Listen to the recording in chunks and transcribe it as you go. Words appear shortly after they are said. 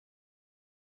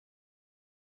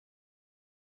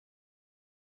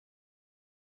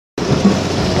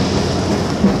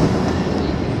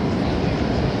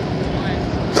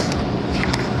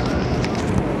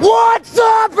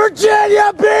Stop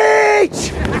Virginia Beach!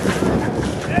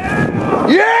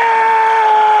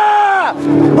 Yeah!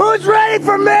 Who's ready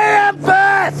for Mayhem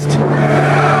Fest?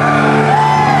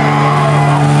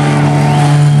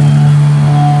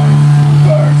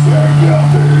 Virginia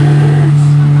Beach!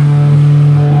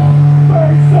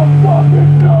 Make some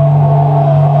fucking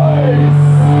noise!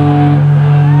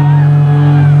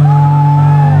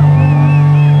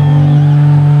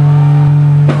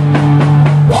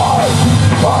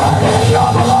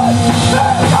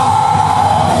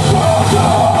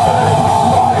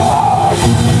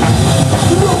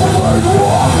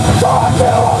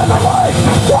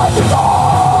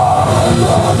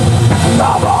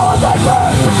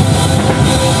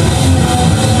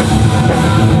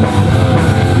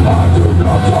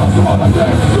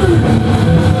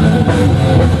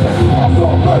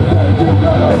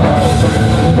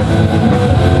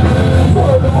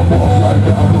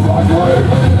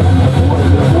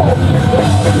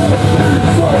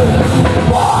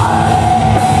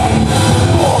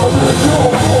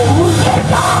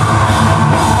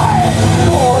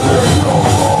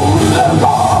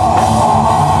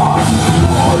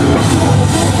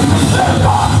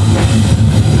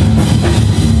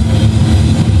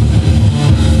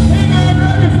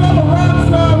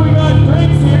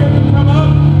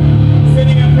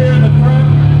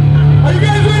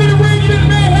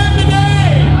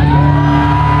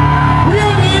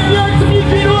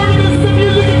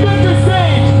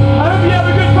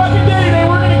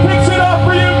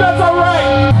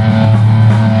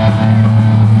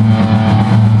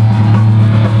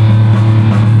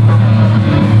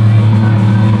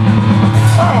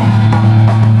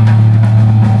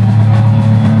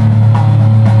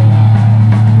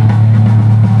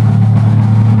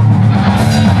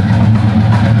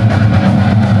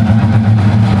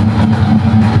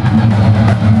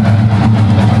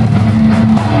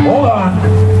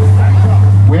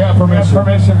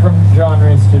 Permission from John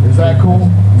Reese. Is that cool?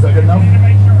 Is that good enough?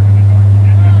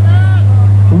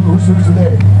 Who's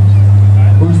they?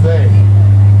 Who's they?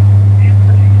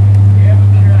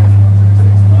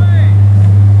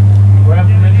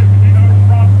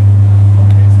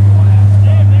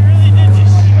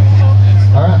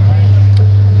 All right.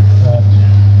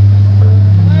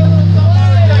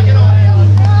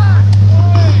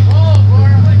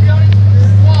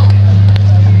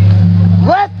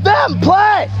 Let them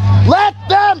play! Let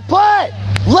them play!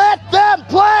 Let them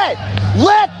play!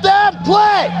 Let them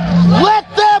play! Let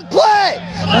them play!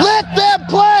 Let them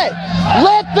play!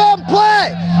 Let them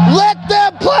play! Let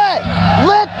them play!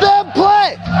 Let them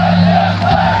play!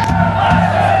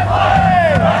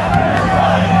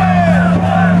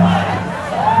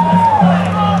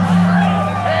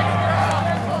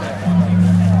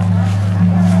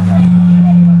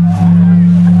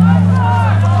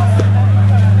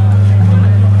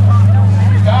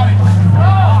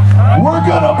 We're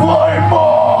gonna play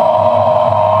more!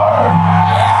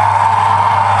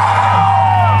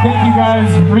 Thank you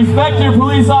guys. Respect your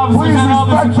police officers and all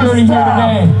the security here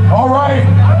today. All right?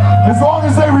 As long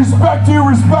as they respect you,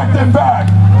 respect them back.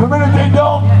 The minute they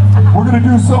don't, we're gonna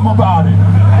do something about it.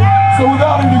 So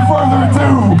without any further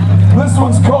ado, this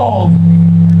one's called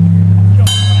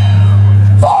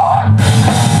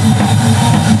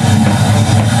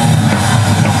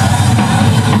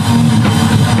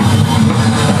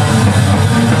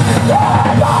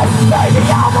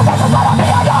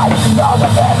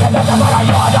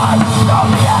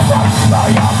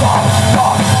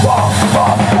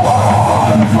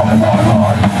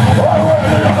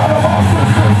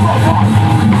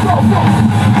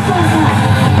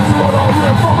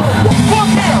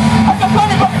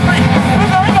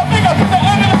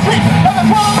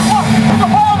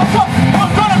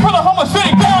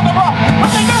Sitting down the block, but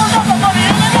they never got the money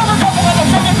and they never got the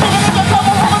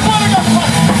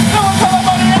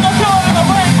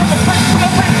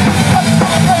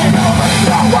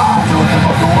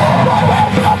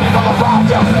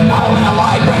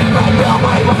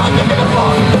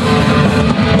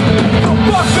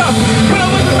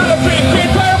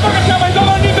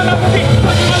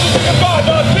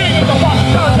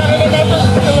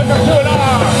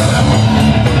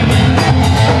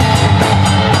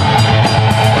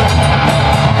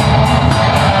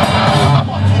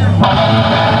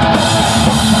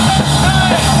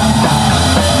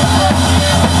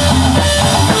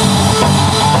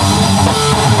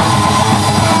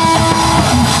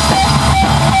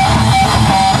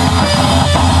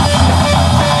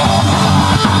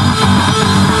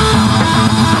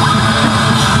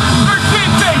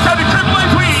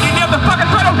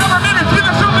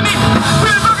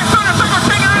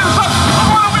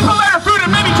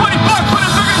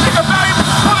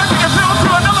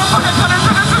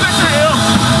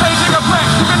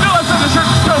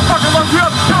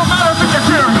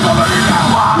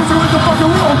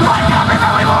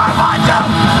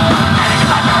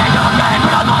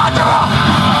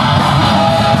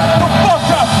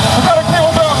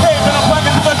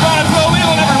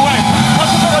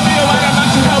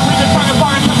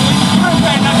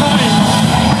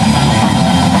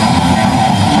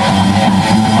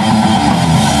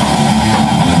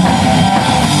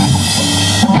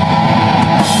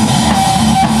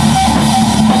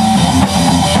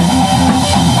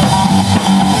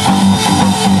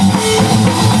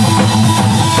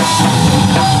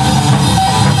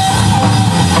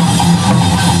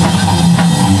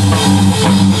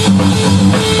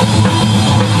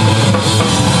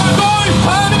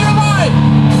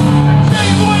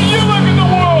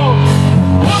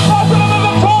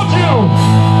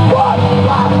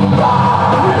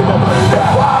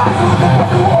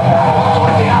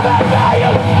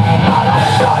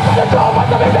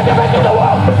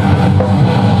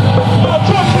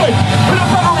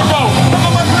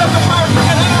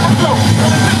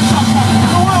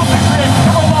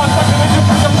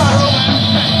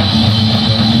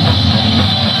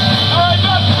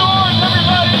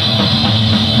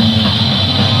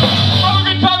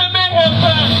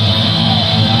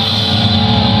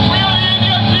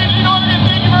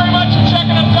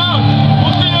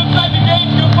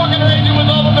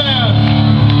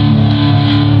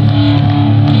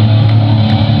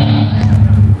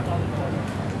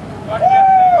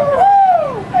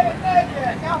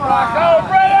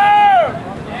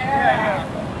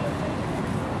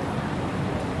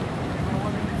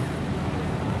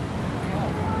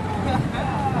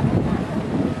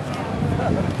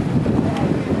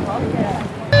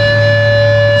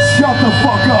Shut the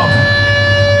fuck up.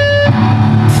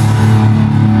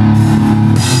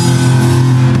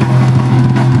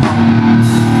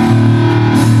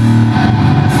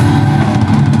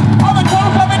 I'm a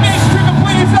total combination to the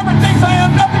police. Everything I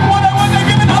am, nothing more than what they're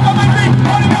giving up on my dream.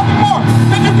 Wanting nothing more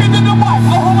than you can do the wife.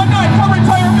 I'll hold my knife for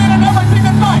retirement and everything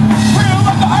is mine. Freedom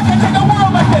of the I can take the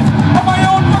world like this. I'm my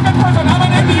own fucking person. I'm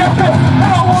an Athiarchist. And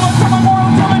I'll hold on to my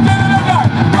morals till the day that I die.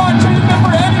 God changes them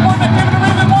for anyone that given a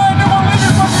reason why I never believe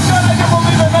your fucking God. I never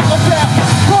believe in mental jam.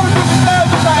 Close to the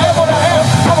thousands I am what I am.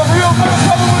 I'm a real fucking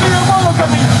trouble with your morals of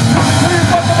me. Please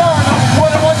fucking are and I'm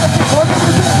what I want to be.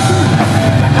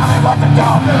 Tell me what to do.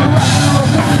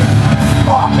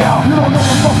 Fuck you. You don't know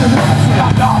what fucking is.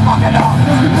 Stop, fuck it up.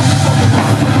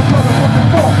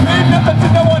 Leave nothing to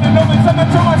no one and only something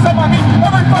to myself. I mean,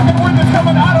 every fucking word that's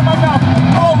coming out of my mouth.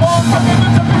 Oh, long fucking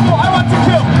list of people I want to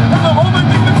kill. And the only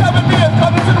thing that's having me is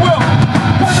others and will.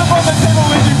 Put them on the table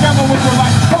and you gamble with your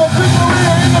life. I'm a big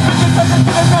career in the business second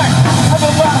to the night. I'm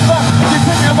the last up. You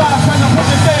take your last and I'll put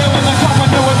the tail in the top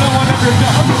window with no one ever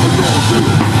does.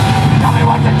 Tell me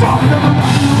what to do.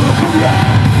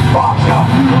 Fuck you.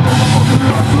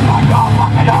 I don't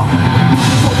fuck it up. Fuck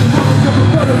you!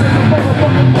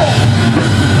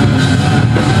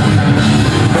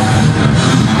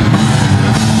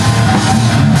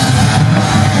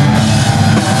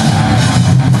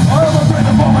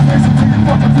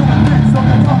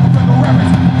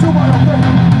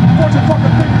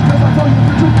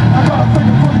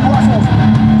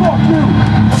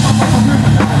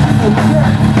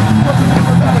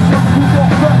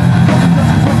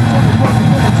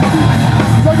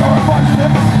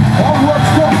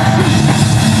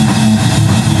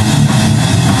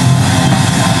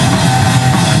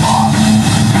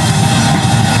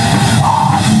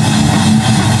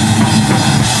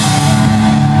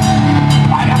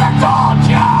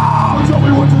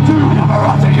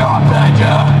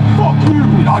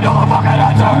 I don't know.